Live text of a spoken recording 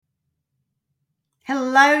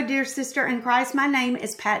Hello, dear sister in Christ. My name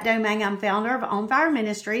is Pat Domingue. I'm founder of On Fire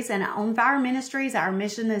Ministries. And at On Fire Ministries, our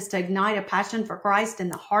mission is to ignite a passion for Christ in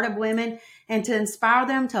the heart of women and to inspire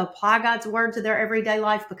them to apply God's word to their everyday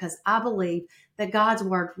life, because I believe that God's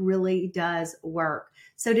word really does work.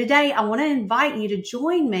 So today I want to invite you to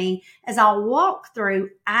join me as I'll walk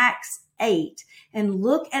through Acts 8 and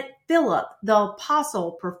look at Philip, the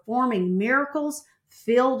apostle, performing miracles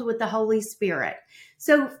filled with the Holy Spirit.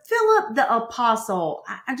 So Philip the apostle,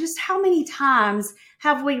 how many times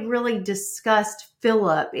have we really discussed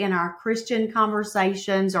Philip in our Christian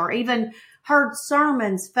conversations, or even heard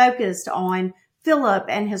sermons focused on Philip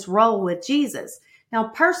and his role with Jesus? Now,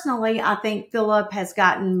 personally, I think Philip has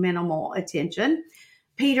gotten minimal attention.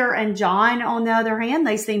 Peter and John, on the other hand,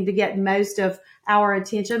 they seem to get most of our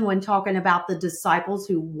attention when talking about the disciples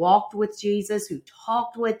who walked with Jesus, who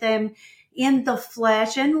talked with him in the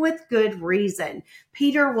flesh, and with good reason.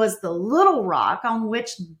 Peter was the little rock on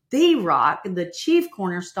which the rock, the chief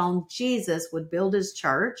cornerstone, Jesus, would build his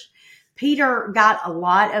church. Peter got a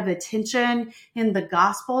lot of attention in the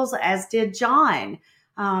Gospels, as did John.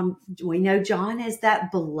 We know John as that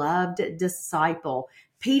beloved disciple.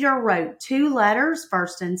 Peter wrote 2 letters,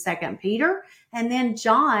 1st and 2nd Peter, and then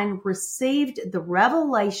John received the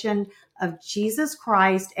revelation of Jesus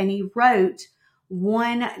Christ, and he wrote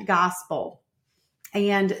 1 gospel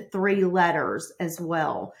and 3 letters as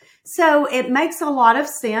well. So it makes a lot of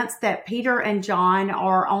sense that Peter and John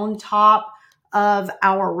are on top of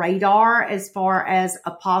our radar as far as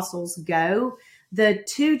apostles go. The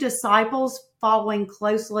 2 disciples following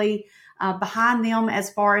closely behind them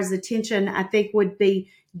as far as attention, I think, would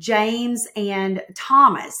be James and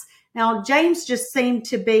Thomas. Now, James just seemed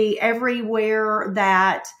to be everywhere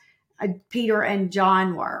that Peter and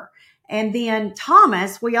John were. And then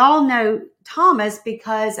Thomas, we all know Thomas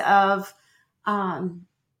because of the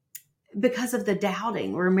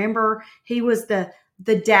doubting. Remember, he was the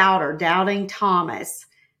doubter, doubting Thomas.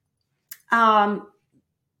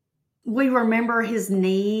 We remember his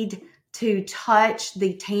need to touch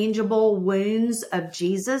the tangible wounds of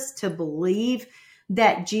Jesus, to believe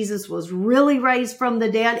that Jesus was really raised from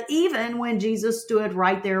the dead, even when Jesus stood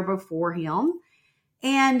right there before him.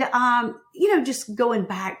 And, just going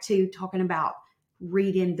back to talking about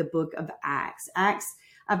reading the book of Acts.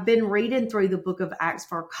 I've been reading through the book of Acts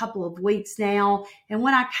for a couple of weeks now. And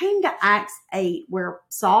when I came to Acts 8, where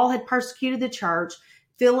Saul had persecuted the church,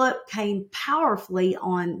 Philip came powerfully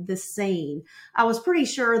on the scene. I was pretty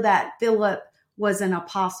sure that Philip was an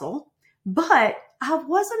apostle, but I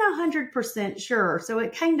wasn't 100% sure. So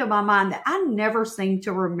it came to my mind that I never seemed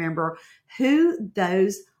to remember who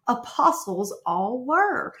those apostles all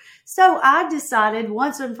were. So I decided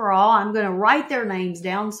once and for all, I'm going to write their names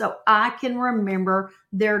down so I can remember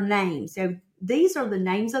their names. So these are the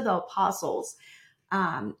names of the apostles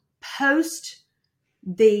post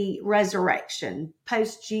the resurrection,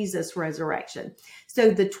 post Jesus' resurrection. So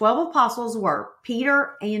the 12 apostles were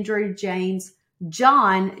Peter, Andrew, James,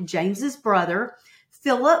 John, James's brother,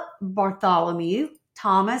 Philip, Bartholomew,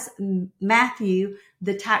 Thomas, Matthew,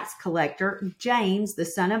 the tax collector, James, the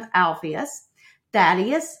son of Alphaeus,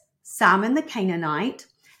 Thaddeus, Simon the Canaanite.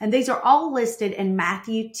 And these are all listed in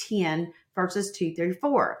Matthew 10, verses 2 through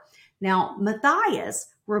 4. Now, Matthias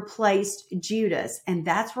replaced Judas, and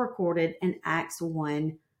that's recorded in Acts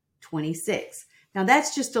 1:26. Now,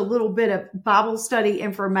 that's just a little bit of Bible study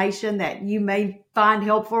information that you may find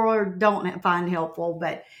helpful or don't find helpful,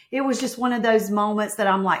 but it was just one of those moments that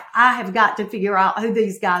I'm like, I have got to figure out who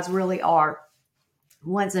these guys really are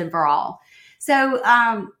once and for all. So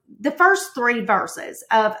the first 3 verses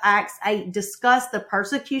of Acts 8 discuss the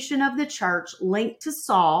persecution of the church linked to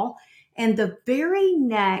Saul, and the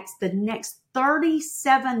next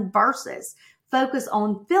 37 verses focus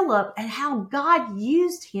on Philip and how God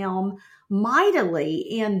used him mightily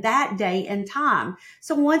in that day and time.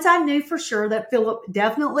 So once I knew for sure that Philip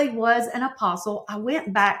definitely was an apostle, I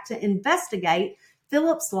went back to investigate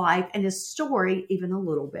Philip's life and his story even a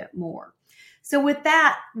little bit more. So with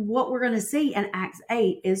that, what we're going to see in Acts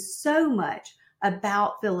 8 is so much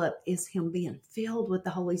about Philip is him being filled with the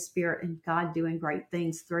Holy Spirit and God doing great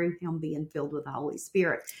things through him being filled with the Holy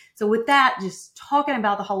Spirit. So with that, just talking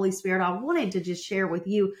about the Holy Spirit, I wanted to just share with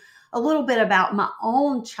you a little bit about my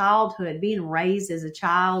own childhood, being raised as a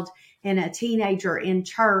child and a teenager in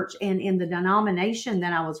church, and in the denomination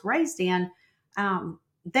that I was raised in.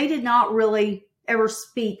 They did not really ever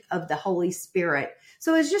speak of the Holy Spirit.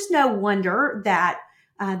 So it's just no wonder that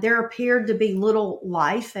there appeared to be little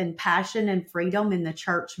life and passion and freedom in the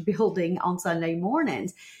church building on Sunday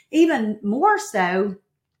mornings. Even more so,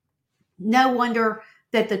 no wonder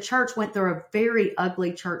that the church went through a very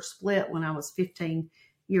ugly church split when I was 15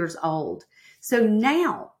 years old. So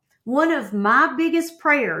now, one of my biggest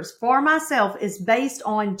prayers for myself is based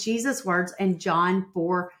on Jesus' words in John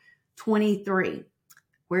 4:23,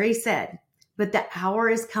 where he said, "But the hour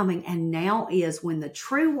is coming, and now is, when the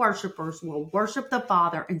true worshipers will worship the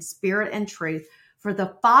Father in spirit and truth, for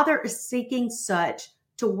the Father is seeking such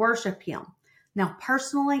to worship him." Now,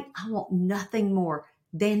 personally, I want nothing more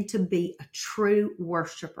than to be a true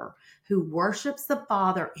worshiper who worships the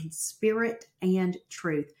Father in spirit and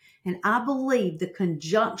truth. And I believe the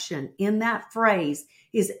conjunction in that phrase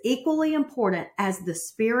is equally important as the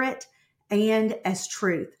spirit and as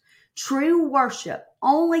truth. True worship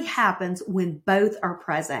only happens when both are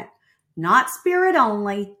present. Not spirit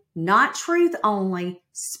only, not truth only,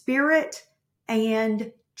 spirit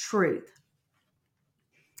and truth.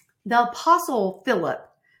 The Apostle Philip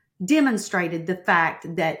demonstrated the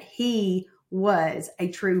fact that he was a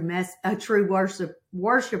true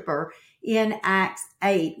worshiper in Acts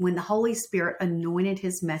 8 when the Holy Spirit anointed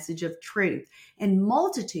his message of truth, and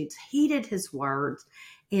multitudes heeded his words.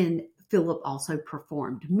 And Philip also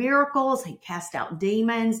performed miracles. He cast out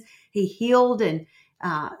demons. He healed and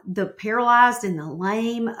the paralyzed and the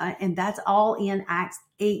lame, and that's all in Acts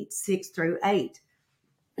 8, 6 through 8.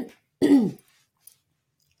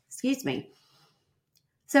 Excuse me.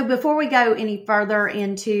 So before we go any further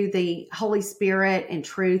into the Holy Spirit and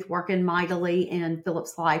truth working mightily in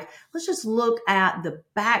Philip's life, let's just look at the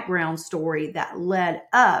background story that led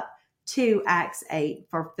up to Acts 8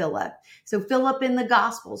 for Philip. So Philip in the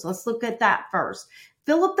Gospels, let's look at that first.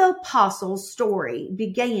 Philip the Apostle's story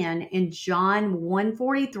began in John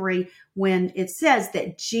 1:43 when it says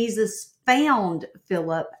that Jesus found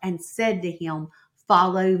Philip and said to him,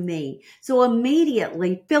 "Follow me." So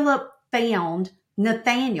immediately Philip found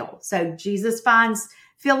Nathanael. So Jesus finds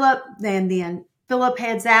Philip, and then Philip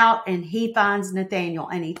heads out and he finds Nathanael,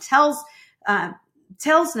 and he tells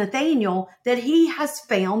Nathanael that he has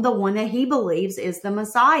found the one that he believes is the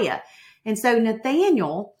Messiah. And so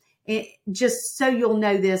Nathanael, just so you'll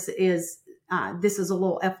know, this is a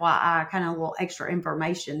little FYI, kind of a little extra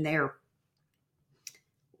information there.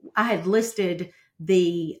 I had listed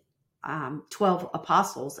the 12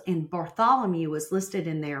 apostles, and Bartholomew was listed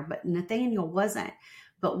in there, but Nathanael wasn't.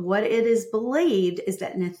 But what it is believed is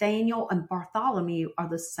that Nathanael and Bartholomew are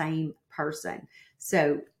the same person.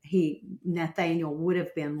 So Nathanael would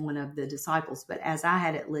have been one of the disciples, but as I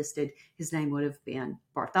had it listed, his name would have been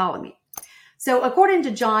Bartholomew. So according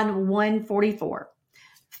to John 1:44,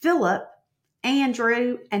 Philip,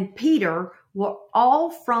 Andrew, and Peter were all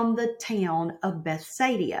from the town of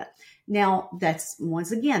Bethsaida. Now, that's,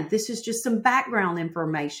 once again, this is just some background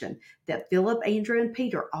information that Philip, Andrew, and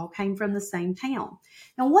Peter all came from the same town.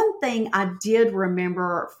 Now, one thing I did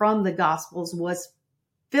remember from the Gospels was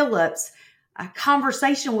Philip's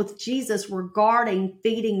conversation with Jesus regarding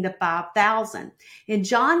feeding the 5,000. In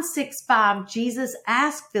John 6:5, Jesus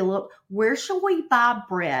asked Philip, "Where shall we buy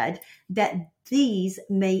bread that these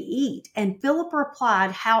may eat?" And Philip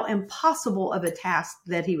replied how impossible of a task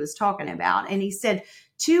that he was talking about. And he said,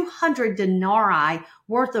 200 denarii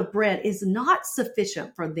worth of bread is not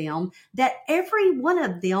sufficient for them, that every one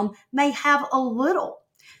of them may have a little.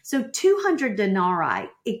 So 200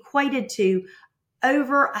 denarii equated to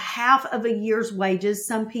over a half of a year's wages.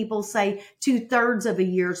 Some people say 2/3 of a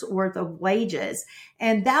year's worth of wages.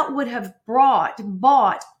 And that would have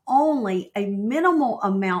bought only a minimal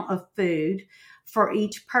amount of food for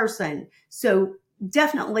each person. So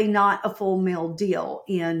definitely not a full meal deal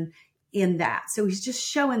in that. So he's just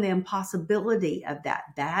showing the impossibility of that.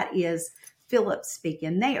 That is Philip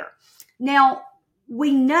speaking there. Now,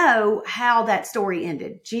 we know how that story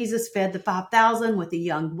ended. Jesus fed the 5,000 with a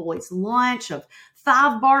young boy's lunch of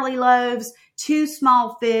 5 barley loaves, 2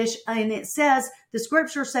 small fish. And it says, the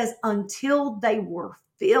scripture says, until they were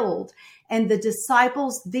filled. And the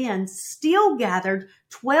disciples then still gathered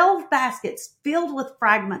 12 baskets filled with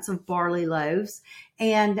fragments of barley loaves.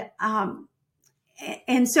 And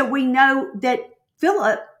so we know that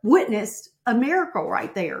Philip witnessed a miracle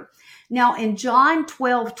right there. Now in John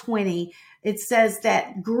 12:20, it says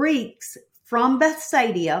that Greeks from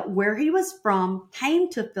Bethsaida, where he was from, came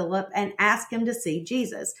to Philip and asked him to see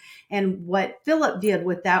Jesus. And what Philip did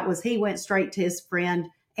with that was he went straight to his friend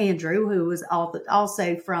Andrew, who was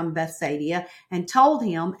also from Bethsaida, and told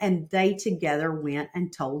him, and they together went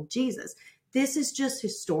and told Jesus. This is just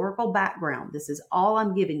historical background. This is all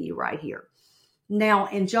I'm giving you right here. Now,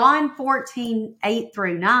 in John 14:8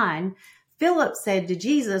 through 9, Philip said to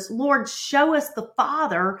Jesus, Lord, show us the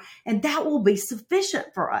Father, and that will be sufficient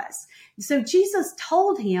for us. So Jesus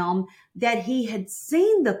told him that he had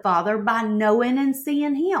seen the Father by knowing and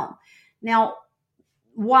seeing him. Now,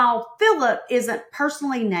 while Philip isn't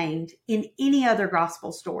personally named in any other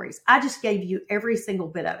gospel stories, I just gave you every single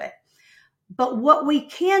bit of it. But what we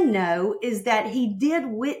can know is that he did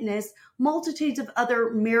witness multitudes of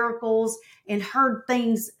other miracles and heard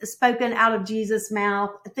things spoken out of Jesus'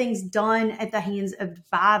 mouth, things done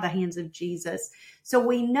by the hands of Jesus. So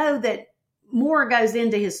we know that more goes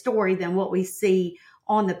into his story than what we see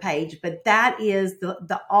on the page, but that is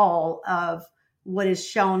the all of what is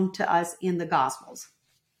shown to us in the Gospels.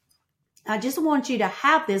 I just want you to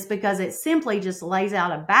have this because it simply just lays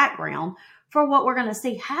out a background for what we're going to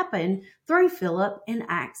see happen through Philip in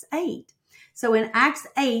Acts 8. So in Acts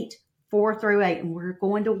 8, 4 through 8, and we're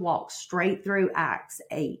going to walk straight through Acts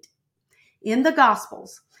 8. In the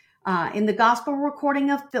Gospels, in the Gospel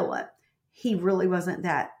recording of Philip, he really wasn't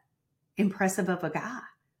that impressive of a guy.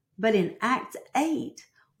 But in Acts 8,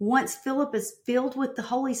 once Philip is filled with the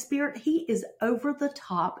Holy Spirit, he is over the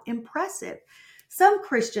top impressive. Some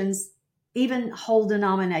Christians, even whole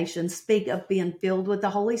denominations, speak of being filled with the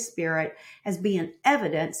Holy Spirit as being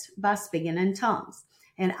evidenced by speaking in tongues.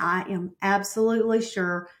 And I am absolutely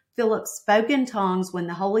sure Philip spoke in tongues when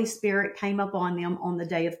the Holy Spirit came upon them on the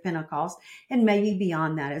day of Pentecost, and maybe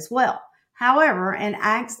beyond that as well. However, in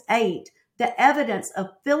Acts 8, the evidence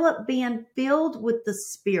of Philip being filled with the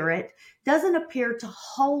Spirit doesn't appear to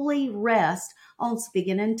wholly rest on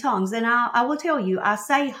speaking in tongues. And I will tell you, I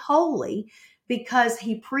say wholly because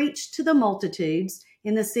he preached to the multitudes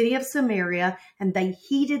in the city of Samaria, and they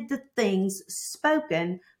heeded the things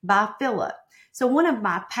spoken by Philip. So one of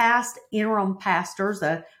my past interim pastors,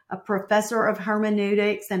 a professor of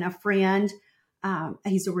hermeneutics and a friend,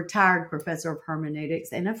 he's a retired professor of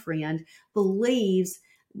hermeneutics and a friend, believes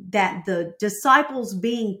that the disciples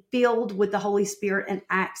being filled with the Holy Spirit in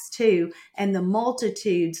Acts 2 and the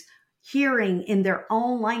multitudes hearing in their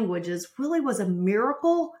own languages really was a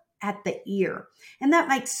miracle at the ear. And that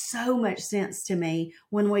makes so much sense to me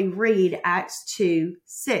when we read Acts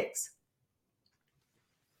 2:6.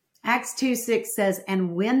 Acts 2:6 says,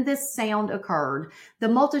 and when this sound occurred, the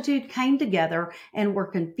multitude came together and were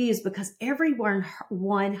confused because everyone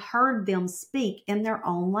heard them speak in their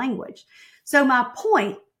own language. So my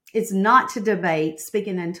point is not to debate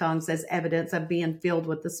speaking in tongues as evidence of being filled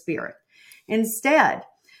with the Spirit. Instead,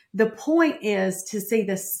 the point is to see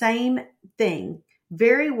the same thing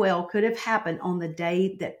very well could have happened on the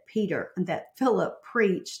day that Philip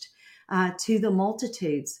preached to the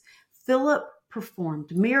multitudes. Philip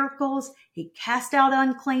performed miracles. He cast out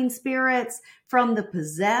unclean spirits from the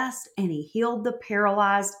possessed, and he healed the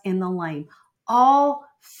paralyzed and the lame, all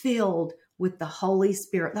filled with the Holy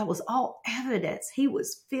Spirit. That was all evidence. He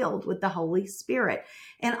was filled with the Holy Spirit.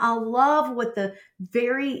 And I love what the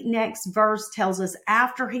very next verse tells us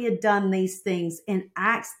after he had done these things. In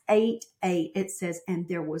Acts 8:8, it says, and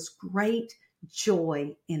there was great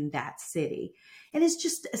joy in that city. And it's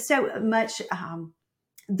just so much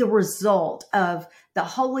the result of the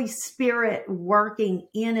Holy Spirit working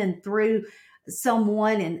in and through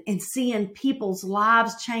someone and seeing people's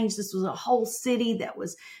lives change. This was a whole city that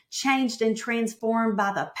was changed and transformed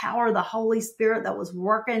by the power of the Holy Spirit that was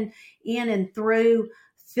working in and through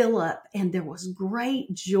Philip. And there was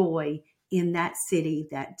great joy in that city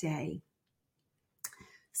that day.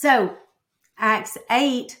 So Acts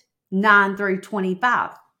 8:9 through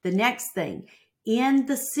 25, the next thing. In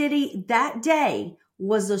the city that day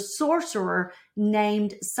was a sorcerer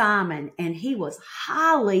named Simon, and he was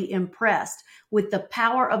highly impressed with the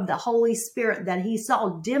power of the Holy Spirit that he saw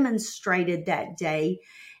demonstrated that day.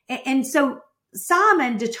 And so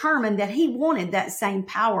Simon determined that he wanted that same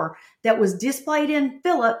power that was displayed in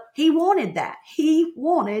Philip. He wanted that. He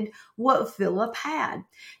wanted what Philip had.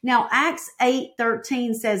 Now, Acts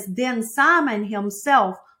 8:13 says, then Simon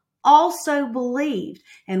himself also believed.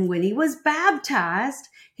 And when he was baptized,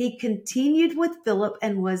 he continued with Philip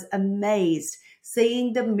and was amazed,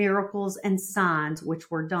 seeing the miracles and signs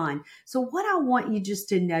which were done. So what I want you just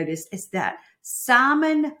to notice is that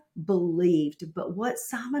Simon believed, but what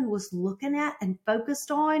Simon was looking at and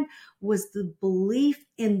focused on was the belief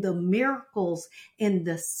in the miracles and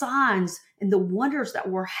the signs and the wonders that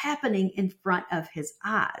were happening in front of his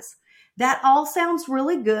eyes. That all sounds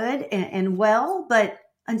really good and well, but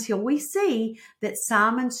until we see that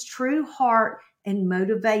Simon's true heart and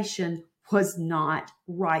motivation was not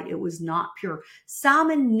right. It was not pure.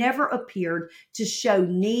 Simon never appeared to show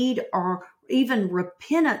need or even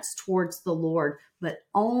repentance towards the Lord, but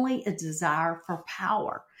only a desire for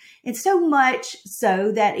power. And so much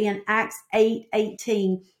so that in Acts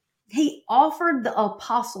 8:18, he offered the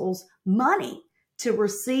apostles money to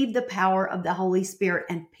receive the power of the Holy Spirit.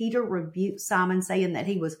 And Peter rebuked Simon, saying that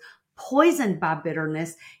he was poisoned by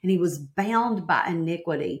bitterness and he was bound by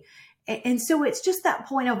iniquity. And so it's just that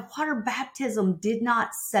point of water baptism did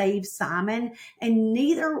not save Simon, and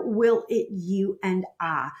neither will it you and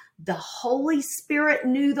I. The Holy Spirit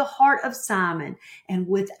knew the heart of Simon, and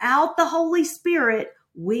without the Holy Spirit,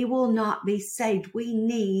 we will not be saved. We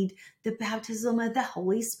need the baptism of the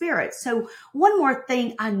Holy Spirit. So one more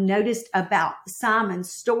thing I noticed about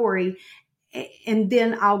Simon's story, and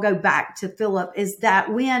then I'll go back to Philip, is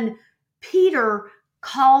that when Peter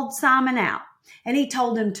called Simon out and he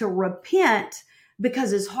told him to repent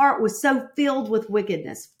because his heart was so filled with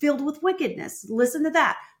wickedness. Listen to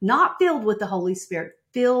that. Not filled with the Holy Spirit,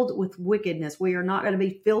 filled with wickedness. We are not going to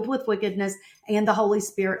be filled with wickedness and the Holy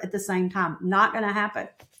Spirit at the same time. Not going to happen.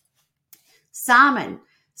 Simon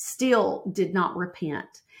still did not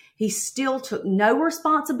repent. He still took no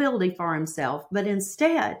responsibility for himself, but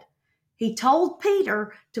instead, he told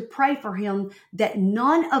Peter to pray for him that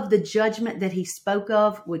none of the judgment that he spoke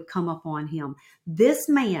of would come upon him. This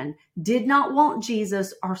man did not want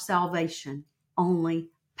Jesus or salvation,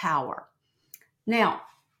 only power. Now,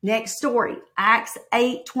 next story, Acts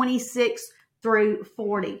 8:26 through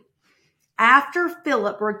 40. After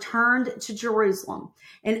Philip returned to Jerusalem,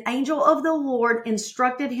 an angel of the Lord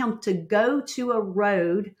instructed him to go to a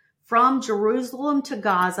road from Jerusalem to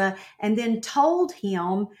Gaza, and then told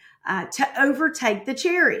him to overtake the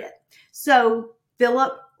chariot. So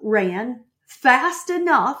Philip ran fast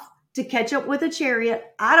enough to catch up with a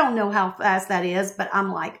chariot. I don't know how fast that is, but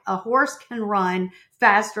I'm like, a horse can run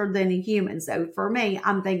faster than a human. So for me,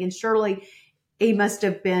 I'm thinking surely he must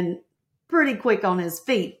have been pretty quick on his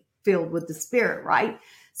feet, filled with the Spirit, right?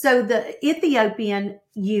 So the Ethiopian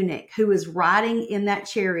eunuch who is riding in that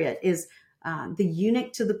chariot is the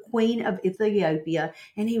eunuch to the queen of Ethiopia,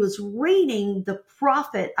 and he was reading the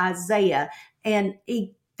prophet Isaiah, and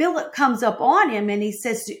Philip comes up on him and he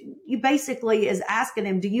says, you basically is asking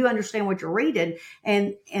him, do you understand what you're reading?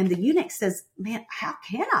 And the eunuch says, man, how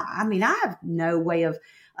can I? I mean, I have no way of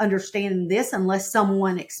understanding this unless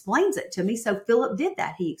someone explains it to me. So Philip did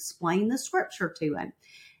that. He explained the scripture to him.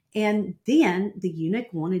 And then the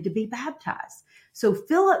eunuch wanted to be baptized. So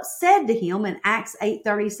Philip said to him in Acts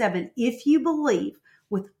 8:37, if you believe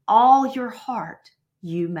with all your heart,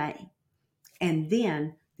 you may. And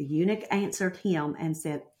then the eunuch answered him and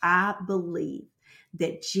said, I believe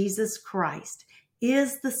that Jesus Christ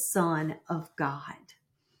is the Son of God.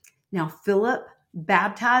 Now Philip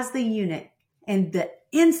baptized the eunuch, and the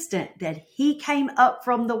instant that he came up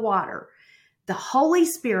from the water, the Holy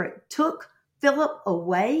Spirit took Philip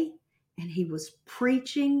away, and he was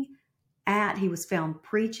found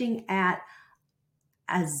preaching at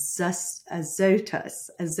Azotus.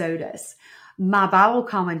 My Bible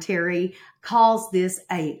commentary calls this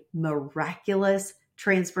a miraculous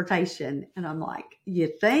transportation. And I'm like,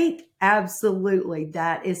 you think? Absolutely.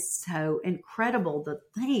 That is so incredible. The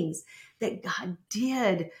things that God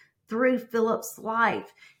did through Philip's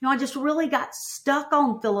life. I just really got stuck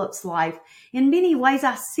on Philip's life. In many ways,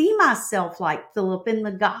 I see myself like Philip in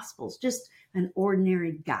the Gospels, just an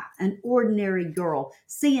ordinary guy, an ordinary girl,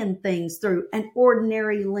 seeing things through an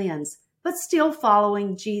ordinary lens, but still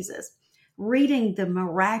following Jesus. Reading the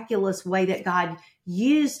miraculous way that God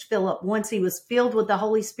used Philip once he was filled with the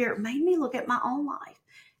Holy Spirit made me look at my own life.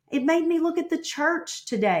 It made me look at the church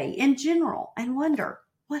today in general and wonder,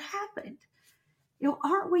 what happened?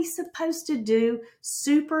 Aren't we supposed to do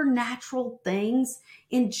supernatural things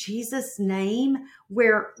in Jesus' name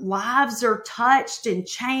where lives are touched and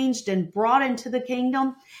changed and brought into the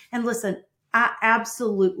kingdom? And listen, I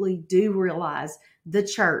absolutely do realize the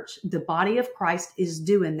church, the body of Christ, is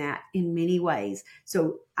doing that in many ways.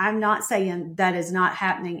 So I'm not saying that is not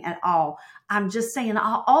happening at all. I'm just saying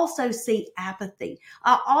I also see apathy.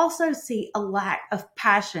 I also see a lack of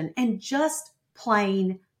passion and just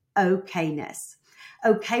plain okayness.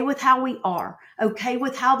 Okay with how we are, okay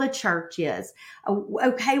with how the church is,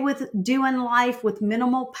 okay with doing life with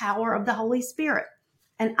minimal power of the Holy Spirit.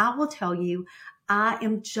 And I will tell you, I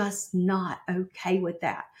am just not okay with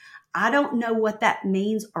that. I don't know what that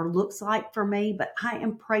means or looks like for me, but I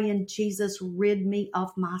am praying, Jesus, rid me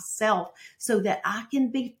of myself so that I can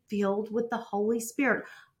be filled with the Holy Spirit,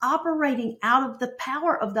 operating out of the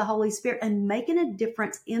power of the Holy Spirit and making a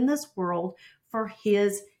difference in this world for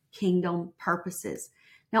His kingdom purposes.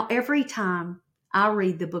 Now, every time I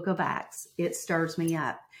read the book of Acts, it stirs me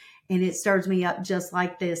up. And it stirs me up just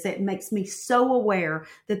like this. It makes me so aware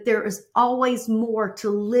that there is always more to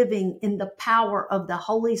living in the power of the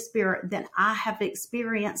Holy Spirit than I have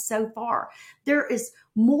experienced so far. There is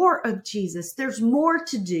more of Jesus. There's more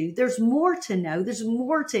to do. There's more to know. There's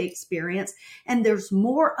more to experience. And there's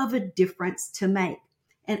more of a difference to make.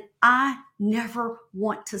 And I never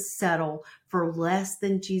want to settle for less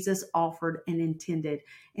than Jesus offered and intended.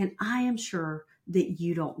 And I am sure that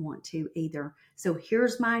you don't want to either. So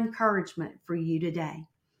here's my encouragement for you today.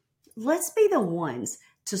 Let's be the ones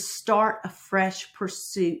to start a fresh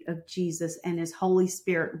pursuit of Jesus and his Holy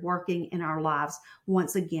Spirit working in our lives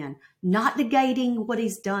once again, not negating what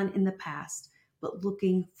he's done in the past, but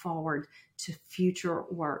looking forward to future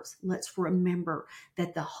works. Let's remember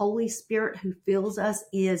that the Holy Spirit who fills us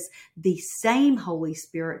is the same Holy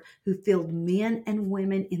Spirit who filled men and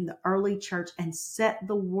women in the early church and set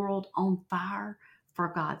the world on fire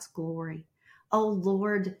for God's glory. Oh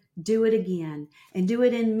Lord, do it again, and do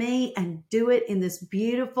it in me, and do it in this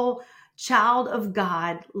beautiful child of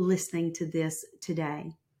God listening to this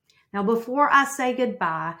today. Now, before I say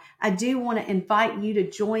goodbye, I do want to invite you to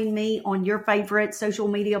join me on your favorite social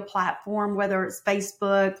media platform, whether it's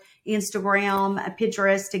Facebook, Instagram,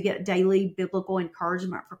 Pinterest, to get daily biblical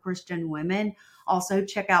encouragement for Christian women. Also,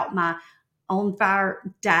 check out my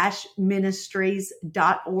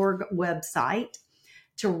onfire-ministries.org website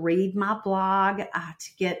to read my blog,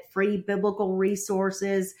 to get free biblical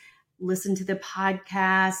resources, listen to the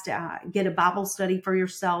podcast, get a Bible study for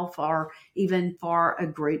yourself, or even for a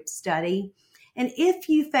group study. And if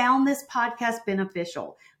you found this podcast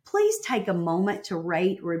beneficial, please take a moment to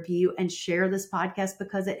rate, review, and share this podcast,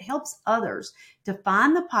 because it helps others to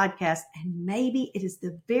find the podcast. And maybe it is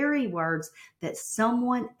the very words that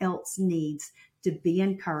someone else needs to be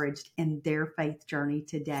encouraged in their faith journey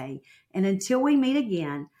today. And until we meet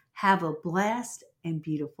again, have a blessed and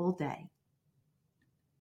beautiful day.